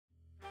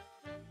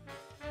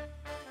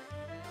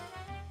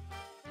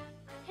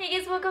Hey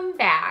guys, welcome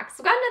back.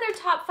 So got another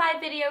top 5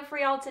 video for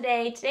y'all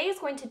today. Today is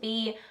going to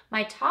be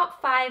my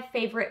top 5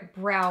 favorite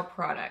brow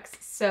products.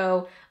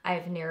 So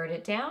I've narrowed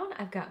it down.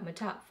 I've got my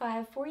top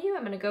 5 for you.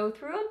 I'm going to go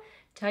through them,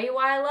 tell you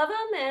why I love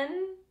them, and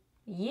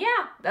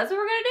yeah, that's what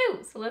we're going to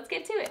do. So let's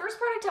get to it. First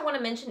product I want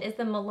to mention is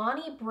the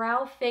Milani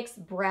Brow Fix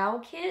Brow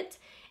Kit.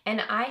 And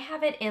I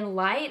have it in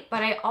light,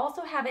 but I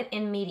also have it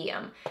in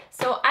medium.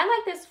 So I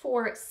like this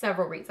for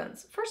several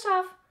reasons. First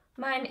off,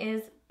 mine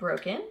is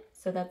broken.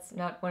 So that's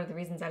not one of the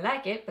reasons I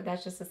like it, but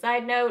that's just a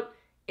side note.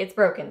 It's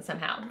broken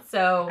somehow.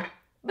 So,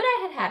 but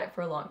I had it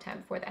for a long time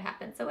before that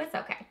happened, so it's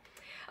okay.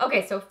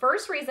 Okay, so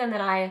first reason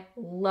that I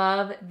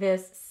love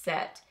this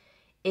set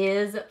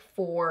is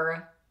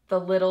for the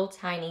little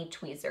tiny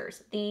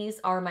tweezers. These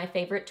are my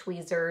favorite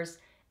tweezers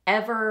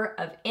ever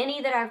of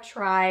any that I've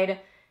tried.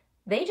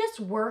 They just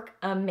work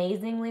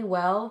amazingly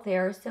well.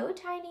 They're so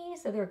tiny,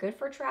 so they're good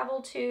for travel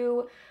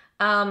too.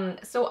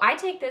 So I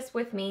take this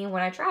with me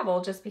when I travel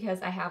just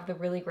because I have the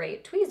really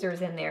great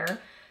tweezers in there.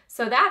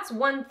 So that's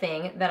one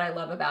thing that I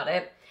love about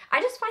it.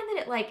 I just find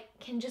that it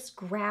can just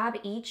grab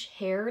each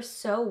hair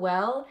so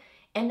well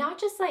and not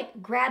just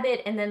grab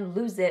it and then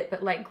lose it,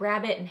 but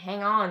grab it and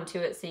hang on to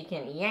it so you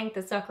can yank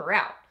the sucker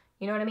out.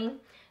 You know what I mean?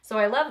 So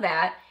I love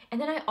that.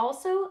 And then I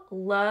also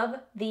love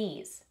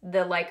these,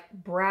 the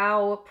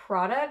brow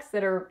products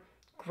that are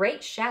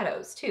great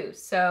shadows too.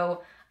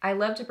 So I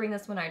love to bring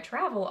this when I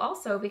travel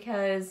also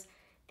because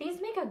these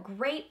make a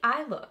great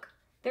eye look.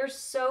 They're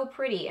so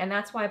pretty, and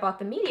that's why I bought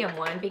the medium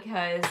one,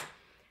 because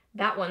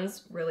that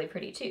one's really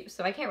pretty too.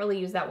 So I can't really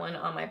use that one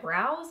on my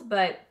brows,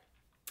 but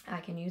I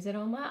can use it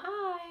on my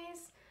eyes.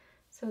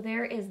 So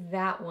there is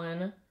that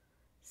one.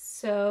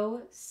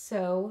 So,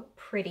 so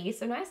pretty.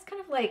 So nice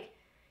kind of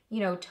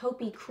you know,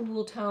 taupey,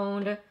 cool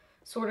toned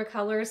sort of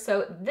colors.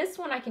 So this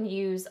one I can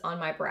use on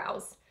my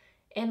brows.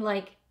 And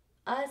a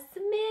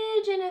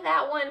smidgen of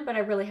that one, but I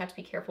really have to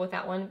be careful with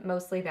that one,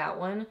 mostly that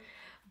one.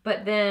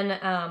 But then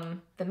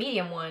the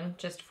medium one,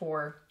 just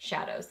for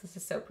shadows. This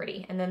is so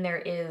pretty. And then there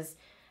is,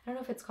 I don't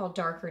know if it's called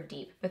dark or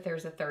deep, but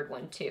there's a third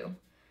one too.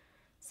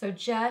 So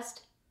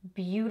just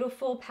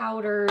beautiful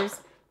powders.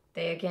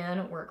 They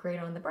again work great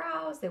on the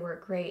brows. They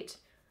work great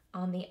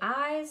on the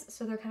eyes.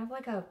 So they're kind of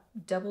like a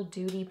double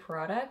duty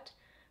product,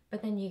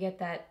 but then you get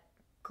that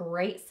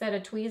great set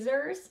of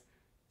tweezers,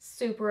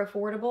 super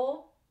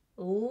affordable.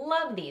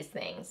 Love these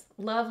things.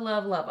 Love,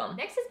 love, love them.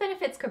 Next is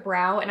Benefits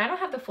Ka-Brow, and I don't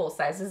have the full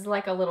size. This is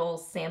like a little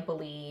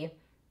sample-y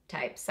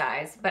type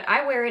size, but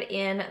I wear it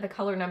in the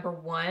color number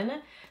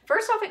 1.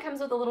 First off, it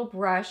comes with a little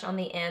brush on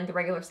the end. The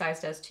regular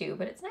size does too,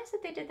 but it's nice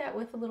that they did that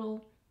with a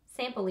little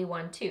sample-y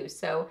one too.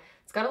 So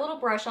it's got a little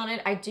brush on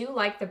it. I do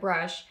like the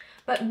brush,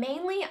 but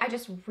mainly I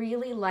just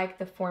really like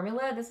the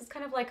formula. This is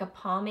kind of like a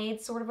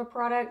pomade sort of a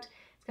product.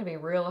 It's gonna be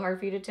real hard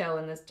for you to tell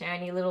in this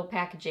tiny little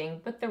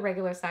packaging, but the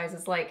regular size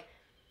is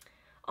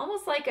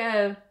almost like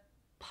a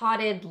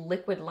potted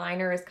liquid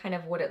liner is kind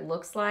of what it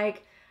looks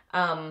like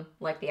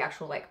the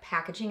actual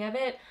packaging of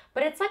it.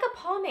 But it's like a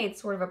pomade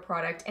sort of a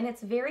product, and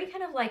it's very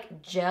kind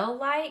of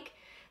gel-like.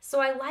 So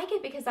I like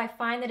it because I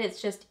find that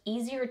it's just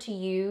easier to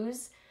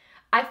use.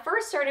 I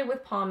first started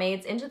with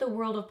pomades, into the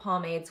world of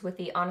pomades with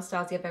the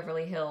Anastasia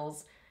Beverly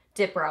Hills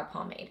Dip Brow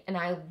Pomade. And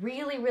I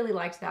really, really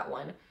liked that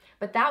one.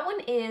 But that one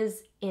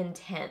is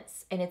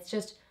intense, and it's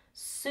just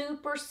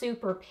super,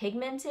 super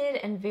pigmented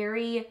and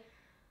very,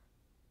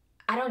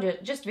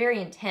 just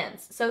very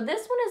intense. So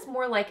this one is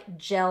more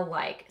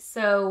gel-like.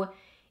 So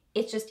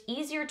it's just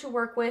easier to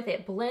work with.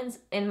 It blends,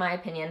 in my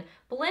opinion,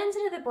 blends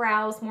into the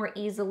brows more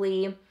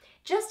easily.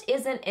 Just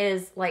isn't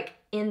as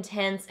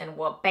intense and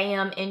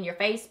bam, in your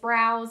face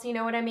brows, you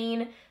know what I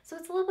mean? So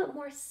it's a little bit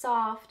more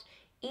soft,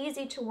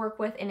 easy to work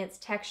with in its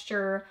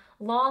texture,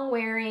 long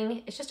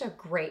wearing. It's just a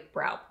great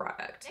brow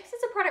product. Next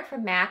is a product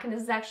from MAC, and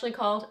this is actually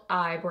called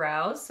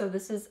Eyebrows. So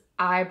this is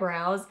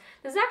Eyebrows.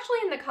 This is actually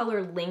in the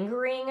color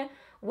Lingering,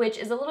 which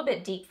is a little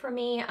bit deep for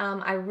me.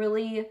 I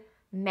really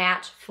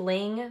match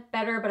Fling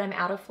better, but I'm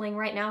out of Fling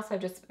right now, so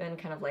I've just been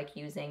kind of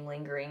using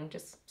Lingering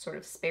just sort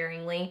of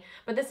sparingly.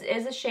 But this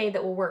is a shade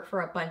that will work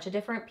for a bunch of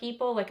different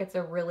people. It's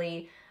a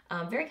really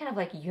very kind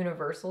of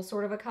universal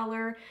sort of a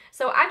color.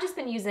 So I've just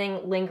been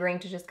using Lingering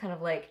to just kind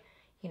of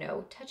you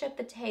know, touch up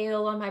the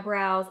tail on my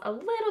brows, a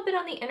little bit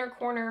on the inner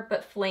corner,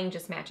 but Fling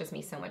just matches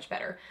me so much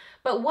better.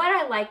 But what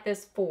I like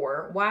this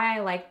for, why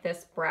I like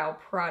this brow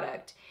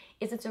product,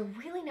 is it's a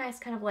really nice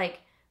kind of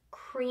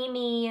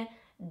creamy,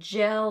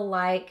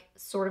 gel-like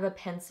sort of a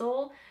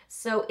pencil.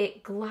 So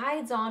it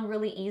glides on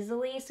really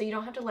easily, so you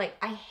don't have to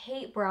I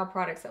hate brow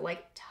products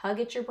that tug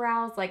at your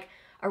brows,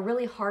 a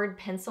really hard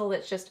pencil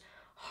that's just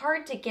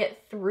hard to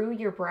get through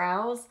your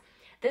brows.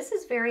 This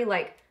is very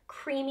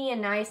creamy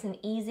and nice and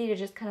easy to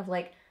just kind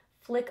of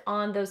flick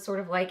on those sort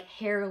of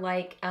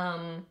hair-like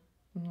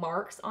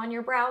marks on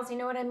your brows, you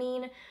know what I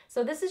mean?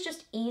 So this is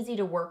just easy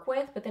to work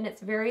with, but then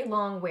it's very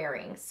long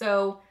wearing.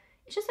 So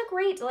it's just a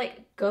great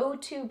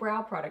go-to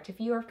brow product. If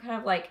you are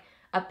kind of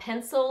a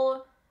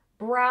pencil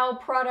brow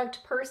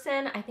product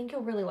person, I think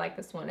you'll really like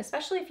this one,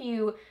 especially if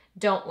you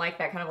don't like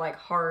that kind of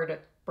hard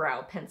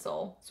brow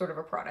pencil sort of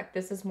a product.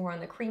 This is more on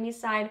the creamy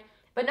side,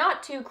 but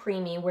not too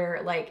creamy where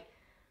it like,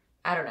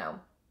 I don't know,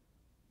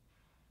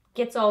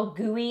 gets all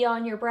gooey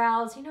on your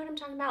brows. You know what I'm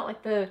talking about?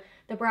 Like the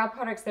brow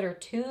products that are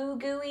too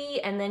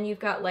gooey and then you've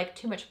got like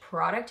too much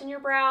product in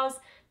your brows.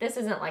 This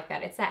isn't like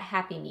that. It's that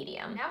happy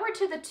medium. Now we're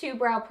to the two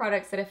brow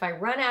products that if I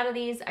run out of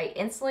these, I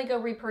instantly go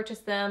repurchase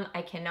them.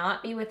 I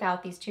cannot be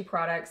without these two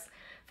products.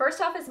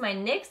 First off is my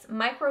NYX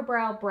Micro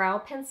Brow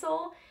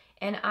Pencil,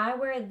 and I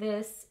wear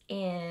this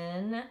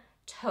in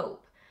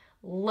taupe.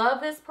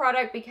 Love this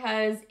product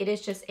because it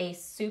is just a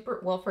super,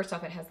 well, first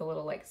off, it has the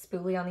little like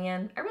spoolie on the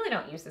end. I really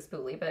don't use the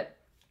spoolie, but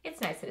it's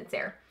nice that it's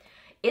there.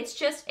 It's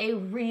just a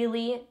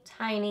really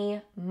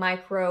tiny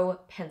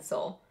micro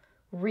pencil.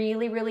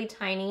 Really, really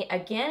tiny.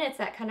 Again, it's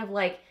that kind of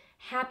like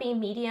happy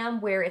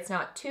medium where it's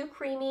not too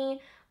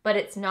creamy, but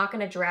it's not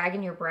gonna drag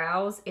in your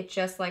brows. It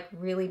just like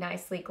really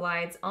nicely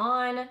glides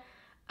on.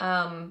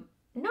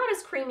 Not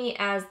as creamy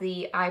as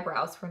the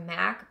eyebrows from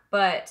MAC,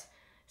 but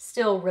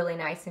still really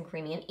nice and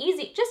creamy and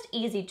easy, just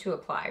easy to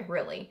apply,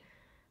 really.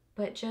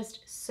 But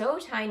just so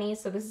tiny,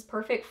 so this is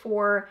perfect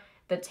for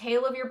the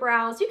tail of your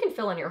brows. You can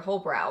fill in your whole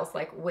brows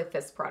like with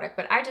this product,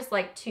 but I just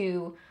like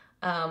to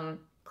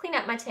clean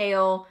up my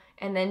tail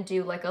and then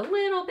do like a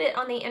little bit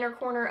on the inner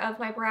corner of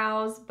my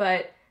brows,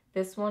 but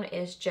this one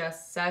is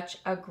just such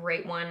a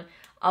great one.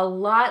 A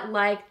lot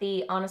like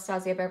the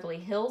Anastasia Beverly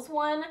Hills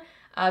one,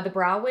 the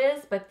Brow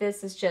Wiz, but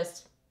this is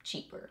just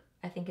cheaper.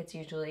 I think it's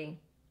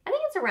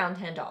around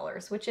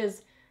 $10, which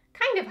is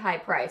kind of high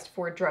priced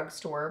for a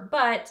drugstore,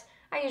 but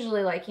I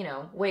usually like, you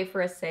know, wait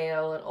for a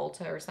sale at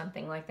Ulta or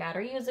something like that,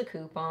 or use a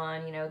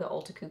coupon, you know, the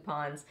Ulta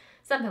coupons,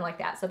 something like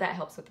that. So that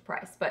helps with the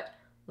price, but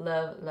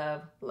love,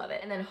 love, love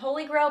it. And then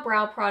Holy Grail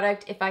brow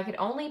product, if I could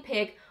only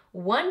pick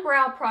one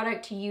brow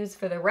product to use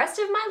for the rest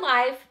of my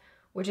life,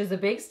 which is a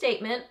big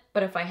statement,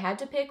 but if I had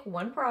to pick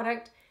one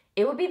product,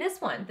 it would be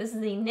this one. This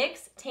is the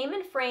NYX Tame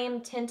and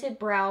Frame Tinted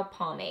Brow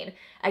Pomade.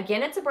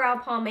 Again, it's a brow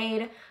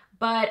pomade,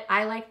 but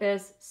I like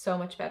this so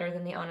much better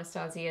than the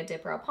Anastasia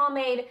Dip Brow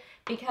Pomade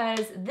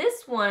because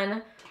this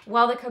one,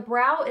 while the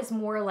Ka-Brow is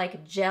more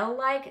like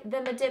gel-like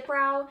than the Dip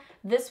Brow,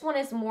 this one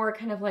is more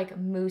kind of like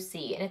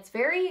moussey, and it's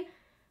very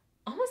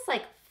almost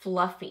like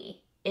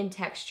fluffy in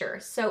texture.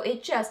 So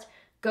it just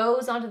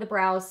goes onto the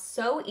brows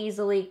so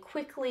easily,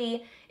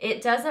 quickly.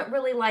 It doesn't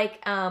really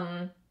like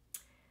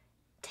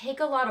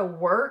take a lot of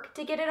work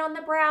to get it on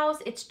the brows.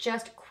 It's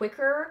just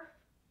quicker.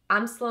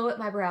 I'm slow at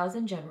my brows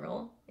in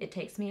general. It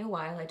takes me a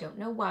while. I don't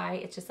know why.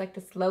 It's just like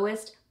the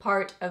slowest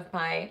part of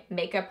my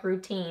makeup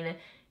routine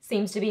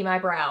seems to be my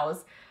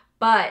brows.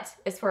 But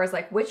as far as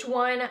like which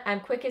one I'm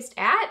quickest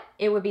at,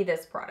 it would be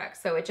this product.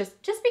 So it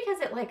just because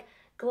it like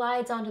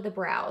glides onto the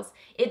brows.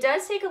 It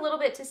does take a little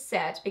bit to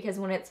set because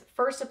when it's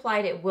first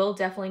applied, it will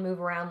definitely move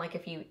around. Like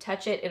if you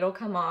touch it, it'll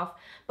come off.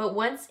 But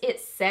once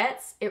it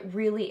sets, it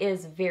really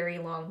is very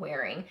long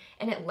wearing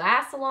and it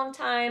lasts a long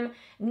time.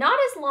 Not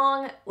as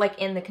long like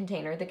in the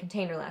container. The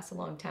container lasts a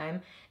long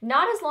time.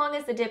 Not as long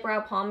as the Dip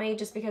Brow Pomade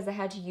just because I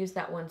had to use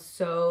that one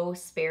so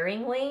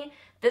sparingly.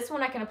 This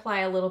one I can apply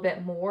a little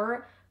bit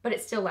more, but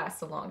it still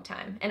lasts a long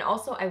time. And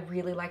also I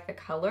really like the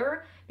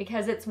color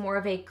because it's more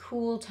of a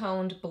cool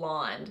toned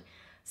blonde.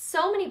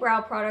 So many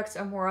brow products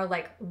are more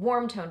like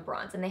warm toned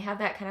bronze and they have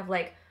that kind of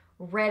like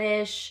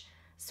reddish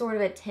sort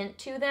of a tint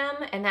to them,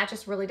 and that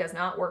just really does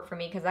not work for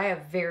me because I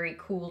have very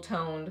cool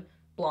toned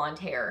blonde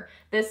hair.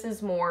 This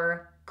is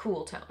more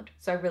cool toned,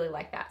 so I really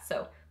like that.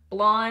 So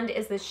blonde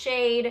is the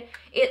shade.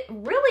 It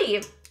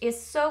really is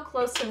so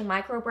close to the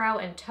micro brow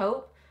and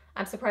taupe.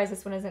 I'm surprised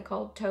this one isn't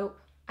called taupe.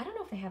 I don't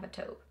know if they have a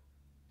taupe.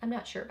 I'm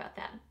not sure about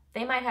that.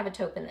 They might have a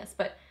taupe in this,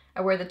 but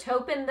I wear the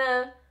taupe in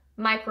the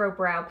micro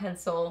brow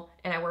pencil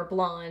and I wear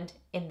blonde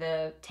in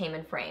the Tame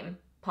and Frame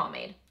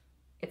pomade.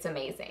 It's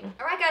amazing.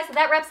 All right guys, so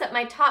that wraps up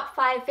my top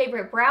 5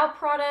 favorite brow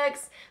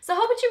products. So I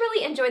hope that you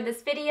really enjoyed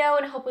this video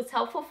and I hope it was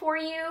helpful for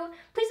you.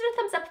 Please give it a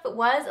thumbs up if it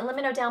was and let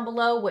me know down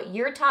below what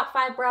your top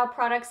 5 brow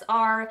products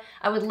are.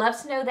 I would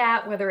love to know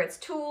that, whether it's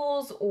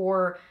tools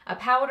or a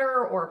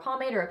powder or a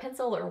pomade or a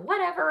pencil or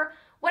whatever.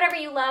 Whatever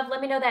you love,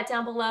 let me know that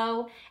down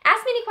below.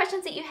 Ask me any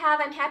questions that you have.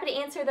 I'm happy to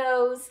answer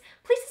those.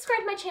 Please subscribe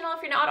to my channel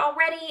if you're not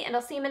already, and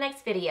I'll see you in my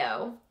next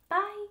video.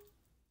 Bye.